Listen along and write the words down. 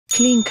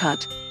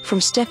CleanCut, from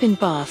step-in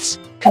baths,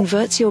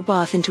 converts your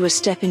bath into a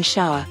step-in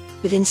shower,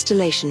 with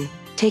installation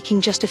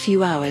taking just a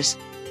few hours.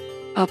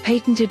 Our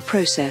patented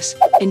process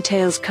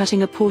entails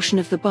cutting a portion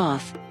of the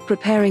bath,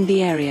 preparing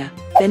the area,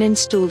 then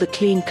install the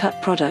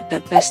CleanCut product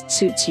that best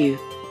suits you.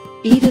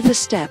 Either the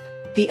step,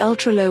 the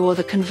ultra-low or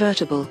the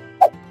convertible.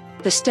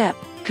 The step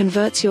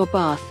converts your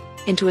bath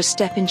into a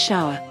step-in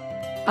shower,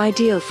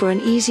 ideal for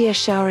an easier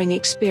showering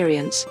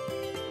experience.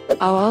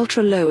 Our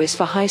ultra-low is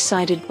for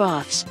high-sided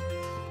baths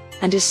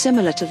and is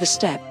similar to the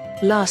step.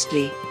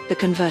 Lastly, the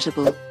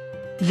convertible.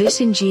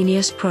 This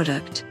ingenious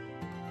product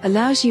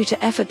allows you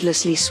to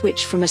effortlessly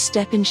switch from a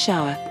step-in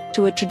shower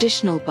to a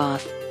traditional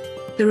bath.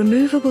 The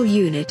removable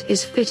unit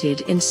is fitted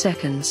in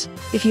seconds.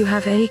 If you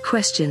have any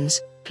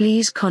questions,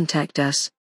 please contact us.